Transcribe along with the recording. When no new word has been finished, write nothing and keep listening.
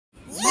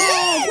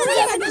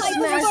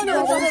Smash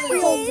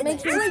Brothers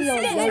makes me feel young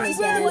again.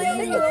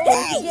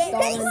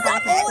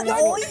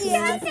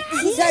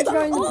 Besides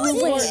running the blue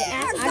board,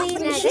 I'm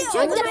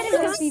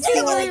gonna be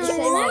feeling the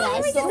same way.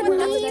 I still want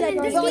to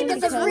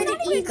get running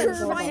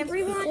because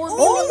everyone.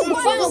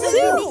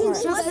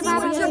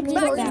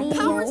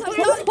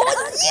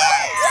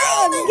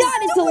 You got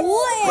it to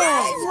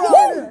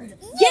land!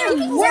 Get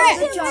wrecked!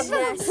 Good job,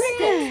 Ness.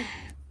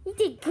 You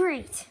did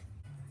great.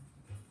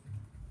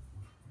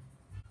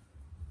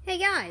 Hey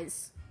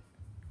guys,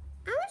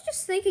 I was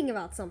just thinking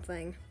about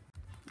something.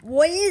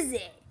 What is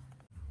it?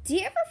 Do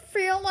you ever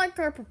feel like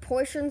our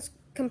proportions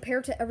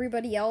compared to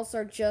everybody else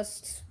are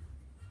just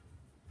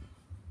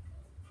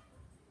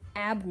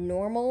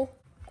abnormal?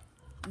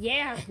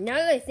 Yeah, now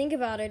that I think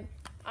about it,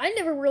 I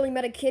never really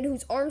met a kid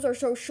whose arms are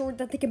so short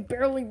that they can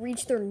barely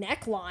reach their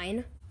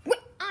neckline. What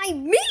I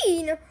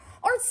mean,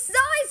 our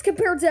size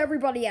compared to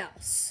everybody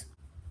else.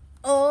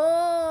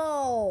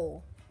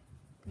 Oh.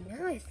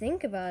 Now I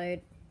think about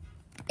it,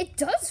 it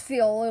does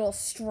feel a little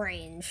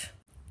strange.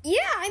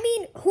 Yeah, I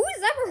mean, who's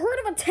ever heard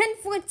of a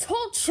 10-foot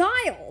tall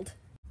child?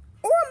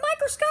 Or a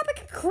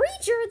microscopic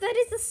creature that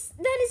is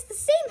the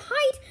same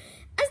height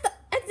as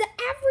the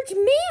average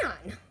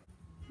man?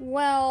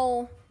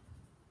 Well,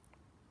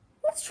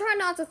 let's try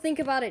not to think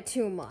about it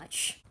too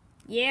much.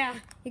 Yeah,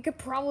 you could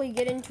probably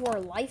get into our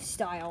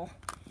lifestyle.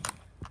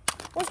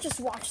 Let's just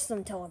watch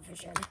some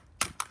television.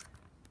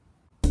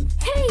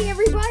 Hey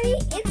everybody,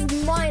 it's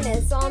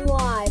Ness on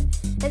Live,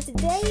 and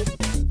today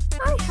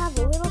I have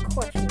a little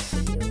question for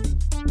you.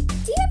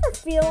 Do you ever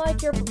feel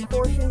like your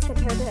proportions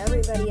compared to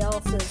everybody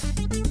else is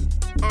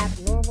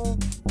abnormal?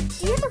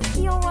 Do you ever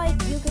feel like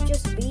you could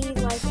just be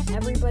like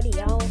everybody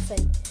else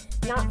and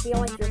not feel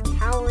like you're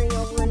towering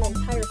over an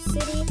entire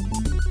city?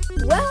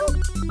 Well,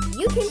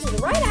 you came to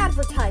the right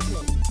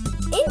advertisement.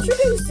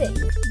 Introducing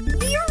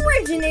the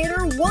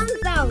Originator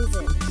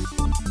 1000.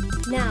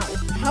 Now,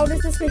 how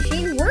does this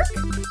machine work?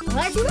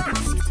 Glad you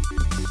asked.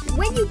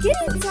 When you get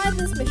inside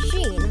this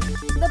machine,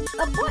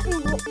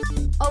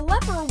 a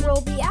lever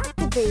will be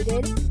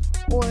activated,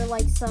 or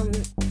like some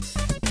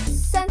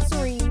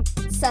sensory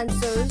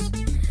sensors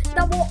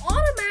that will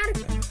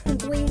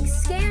automatically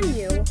scan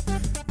you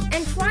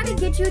and try to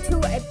get you to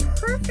a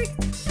perfect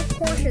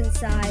proportion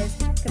size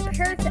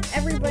compared to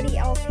everybody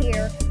else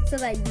here, so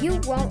that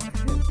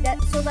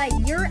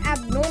your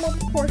abnormal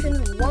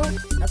proportions won't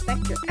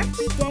affect your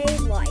everyday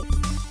life.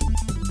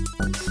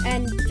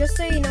 And just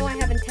so you know, I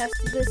haven't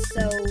tested this,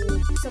 so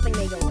something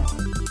may go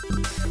wrong.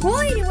 Well,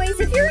 anyways,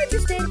 if you're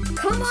interested,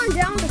 come on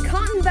down to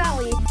Cotton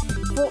Valley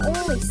for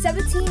only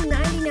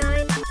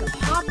 $17.99 to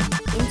hop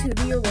into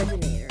the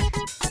Originator.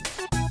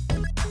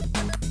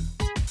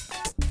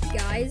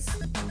 Guys,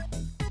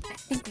 I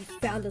think we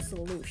found a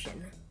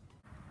solution.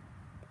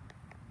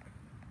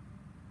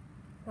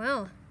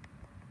 Wow,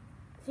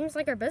 seems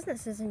like our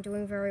business isn't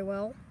doing very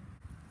well.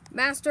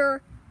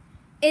 Master,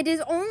 it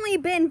has only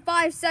been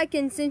 5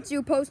 seconds since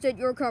you posted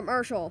your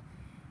commercial.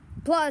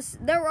 Plus,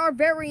 there are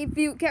very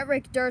few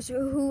characters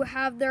who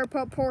have their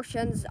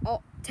proportions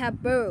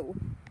taboo.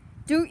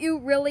 Do you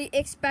really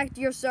expect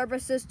your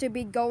services to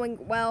be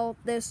going well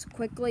this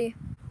quickly?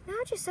 Now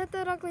that you said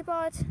that,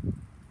 Uglybot,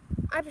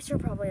 I should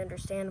probably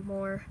understand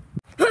more.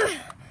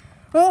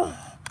 Oh,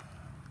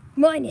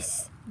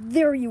 Minus,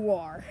 there you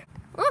are.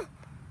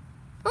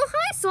 Oh,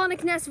 hi,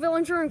 Sonic, Ness,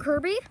 Villager, and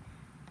Kirby.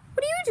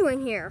 What are you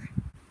doing here?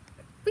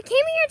 We came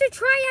here to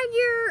try out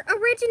your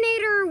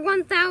Originator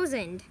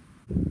 1000.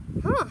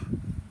 Huh.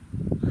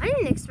 I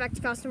didn't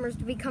expect customers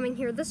to be coming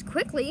here this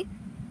quickly.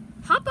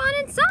 Hop on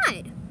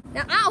inside.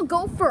 Now I'll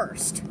go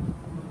first.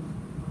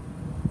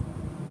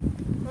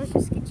 Let's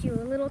just get you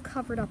a little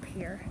covered up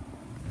here.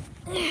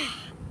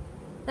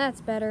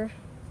 That's better.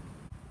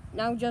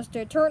 Now just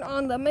to turn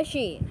on the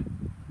machine.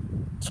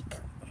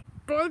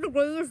 By the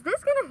way, is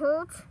this gonna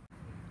hurt?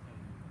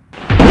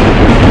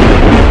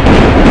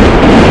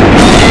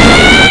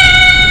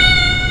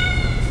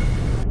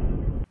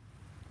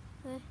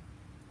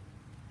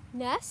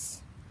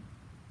 Ness?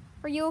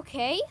 Are you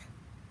okay?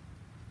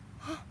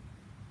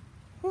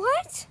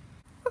 What?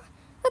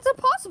 That's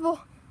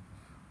impossible.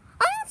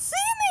 I didn't see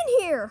him in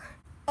here.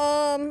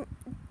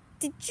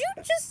 Did you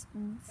just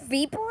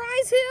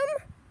vaporize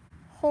him?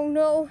 Oh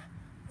no,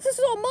 this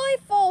is all my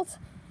fault.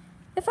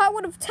 If I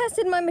would have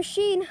tested my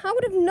machine, I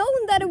would have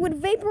known that it would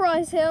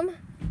vaporize him.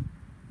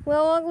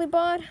 Well,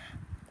 Uglybot,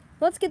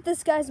 let's get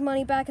this guy's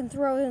money back and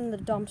throw it in the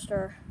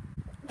dumpster.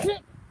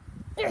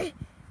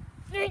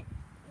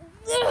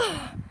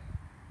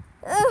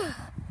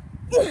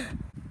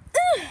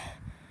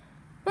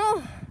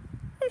 Oh,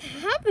 what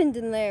happened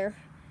in there?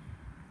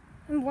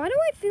 And why do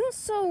I feel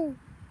so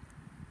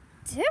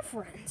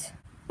different?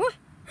 What?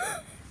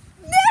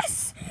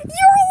 Ness!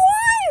 You're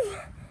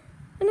alive!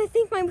 And I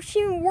think my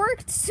machine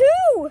worked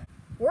too!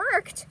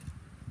 Worked?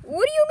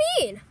 What do you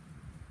mean?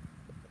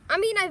 I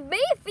mean, I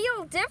may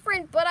feel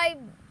different, but I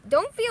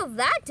don't feel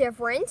that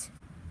different.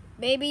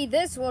 Maybe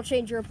this will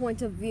change your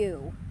point of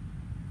view.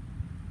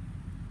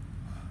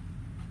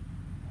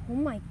 Oh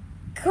my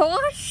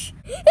gosh!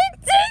 It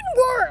did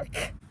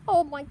work!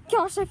 Oh my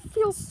gosh, I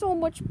feel so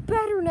much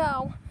better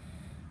now.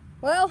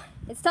 Well,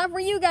 it's time for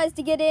you guys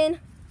to get in.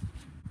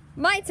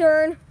 My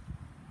turn.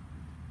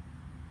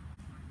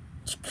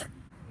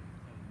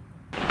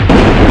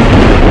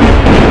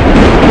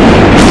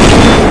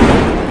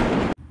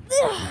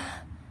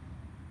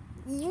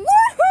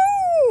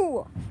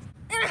 Woohoo!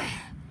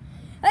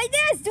 Hey,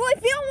 Ness, do I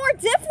feel more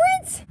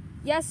different?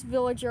 Yes,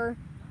 villager.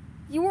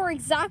 You are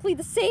exactly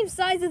the same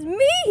size as me!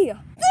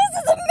 This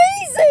is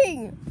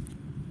amazing!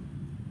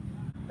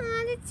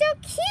 Aw, that's so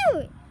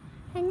cute.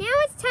 And now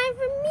it's time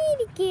for me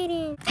to get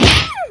in.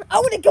 I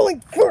want to go in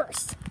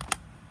first!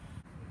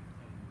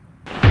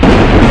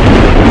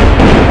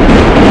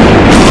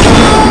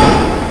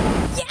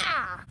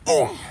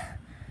 Yeah!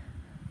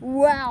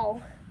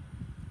 Wow.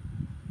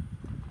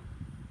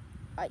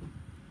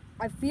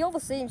 I feel the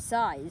same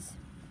size.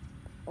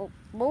 Well,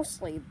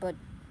 mostly, but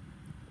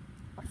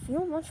I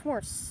feel much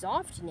more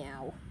soft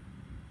now.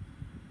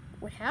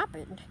 What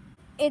happened?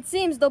 It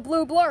seems the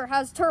blue blur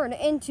has turned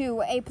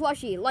into a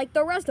plushie like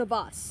the rest of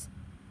us.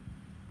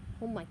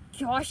 Oh my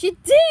gosh,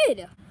 it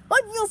did!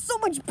 I feel so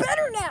much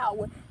better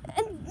now!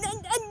 And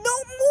no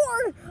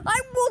more!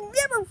 I will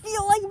never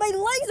feel like my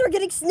legs are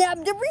getting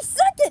snapped every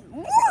second!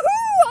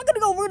 Woohoo! I'm gonna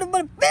go run a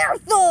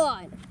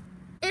marathon!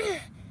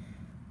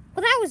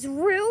 Well, that was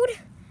rude.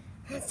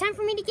 It's time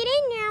for me to get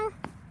in now.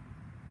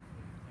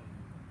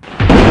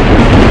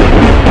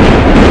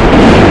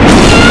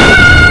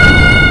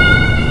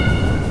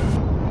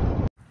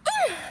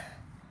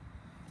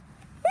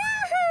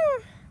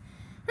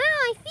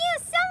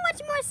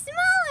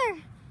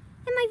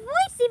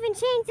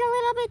 Changed a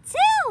little bit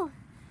too.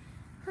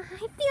 I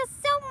feel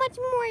so much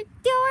more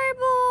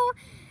adorable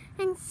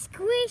and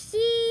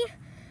squishy.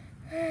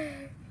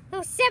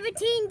 Those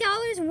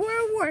 $17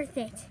 were worth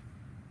it.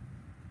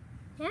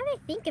 Now that I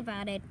think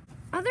about it,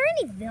 are there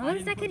any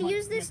villains that could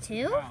use this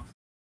too?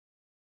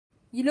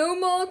 You know,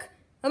 Monk,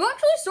 I'm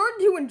actually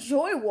starting to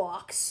enjoy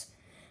walks.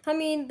 I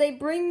mean, they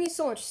bring me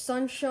so much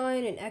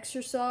sunshine and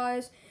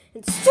exercise.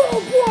 And stop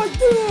right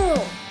there!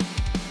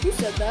 Who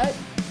said that?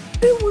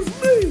 It was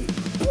me,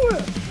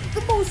 Brett,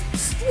 the most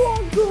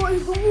strong guy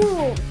in the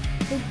world.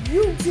 And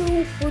you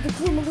two are the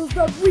criminals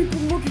that we've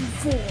been looking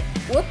for.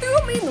 What do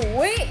you mean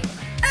we?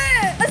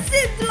 Hey, it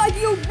seems like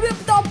you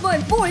ripped off my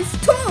voice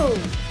too.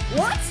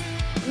 What?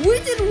 We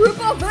didn't rip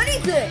off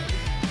anything.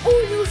 Oh,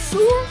 you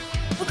sure?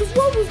 Because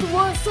when was the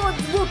last time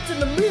you looked in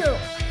the mirror?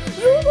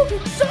 You look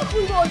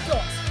exactly like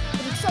us,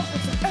 but except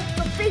with some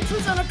extra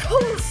features and a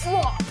color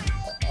slot.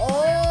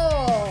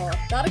 Oh,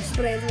 that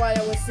explains why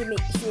I was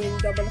seeing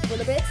double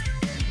for a bit.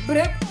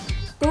 Brip,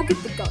 go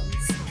get the guns.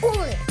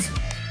 Alright.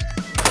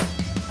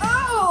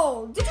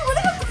 Ow! Did you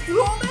really have to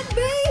throw them at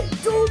me?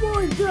 Don't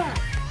mind that.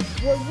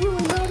 What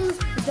really matters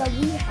is that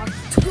we have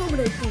to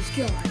terminate these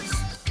guys.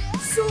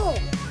 So,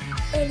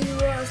 any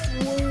last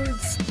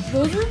words?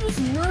 Those are just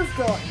Nerf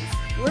guns.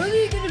 What are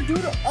they gonna do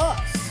to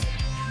us?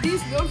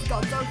 These Nerf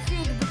guns are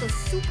filled with a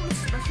super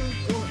special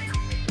bullet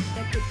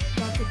that could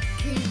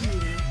kill you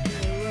in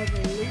a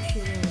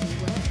revolutionary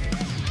way.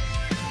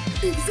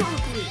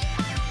 Exactly.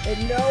 And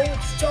now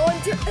it's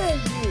time to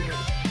end you.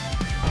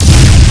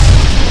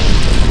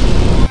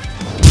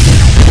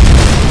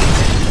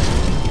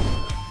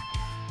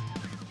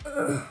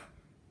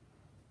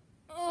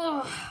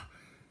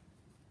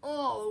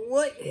 Oh,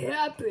 what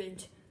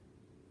happened?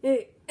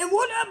 Hey, and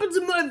what happened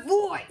to my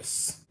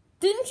voice?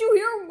 Didn't you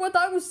hear what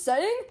I was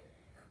saying?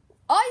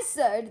 I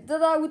said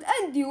that I would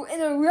end you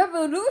in a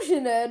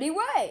revolutionary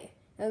way.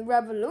 And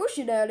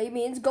revolutionary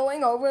means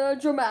going over a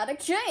dramatic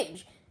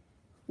change.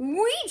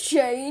 We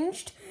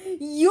changed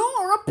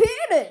your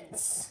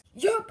appearance.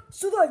 Yep,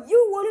 so that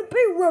you wouldn't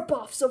be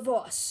rip-offs of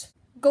us.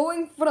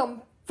 Going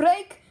from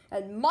Frake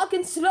and Muck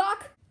and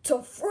Slock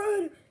to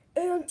Fred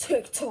and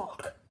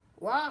TikTok.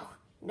 Wow,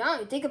 now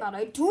you think about it,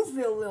 I do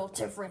feel a little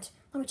different.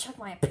 Let me check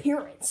my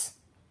appearance.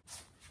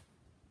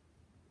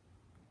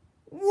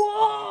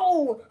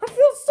 Whoa! I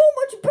feel so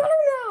much better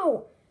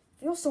now!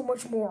 I feel so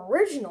much more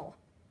original.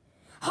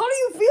 How do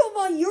you feel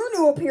about your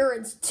new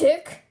appearance,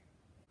 Tick?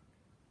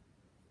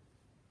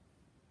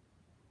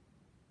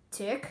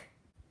 Tick?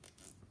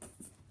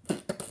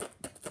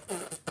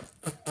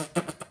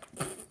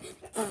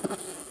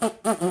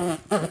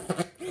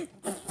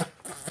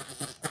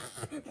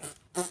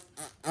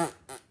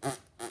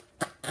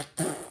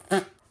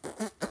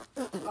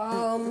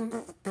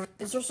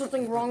 Is there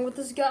something wrong with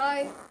this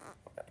guy?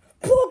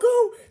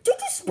 Pogo, did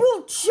you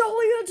spill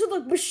jelly into the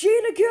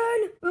machine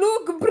again?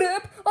 Look,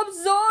 Brep, I'm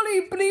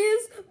sorry,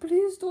 please.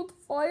 Please don't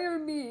fire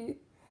me.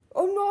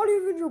 I'm not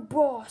even your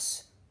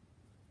boss.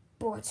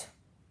 But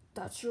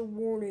that's your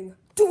warning.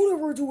 Don't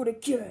ever do it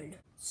again.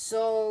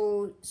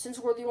 So, since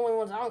we're the only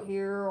ones out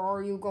here,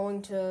 are you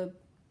going to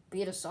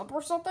beat us up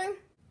or something?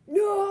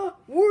 Nah,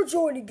 we're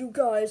joining you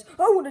guys.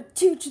 I want to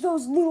teach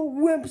those little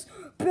wimps,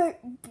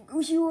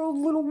 hero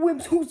little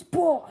wimps who's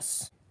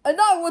boss. And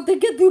I want to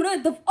get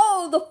rid of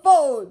all the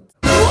phones.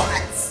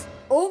 What?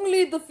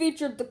 Only the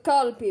feature to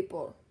call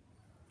people.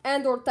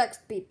 And or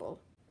text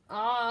people.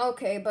 Ah,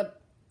 okay,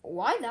 but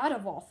why that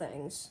of all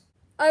things?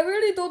 I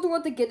really don't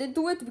want to get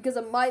into it because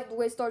it might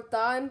waste our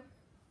time,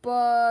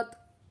 but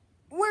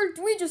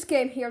we just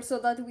came here so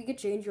that we could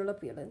change your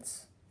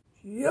appearance.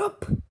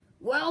 Yup.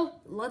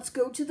 Well, let's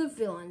go to the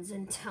villains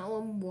and tell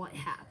them what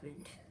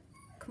happened.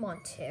 Come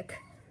on, Tick.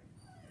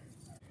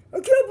 I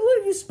can't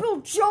believe you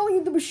spilled jelly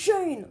in the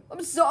machine.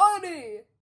 I'm sorry.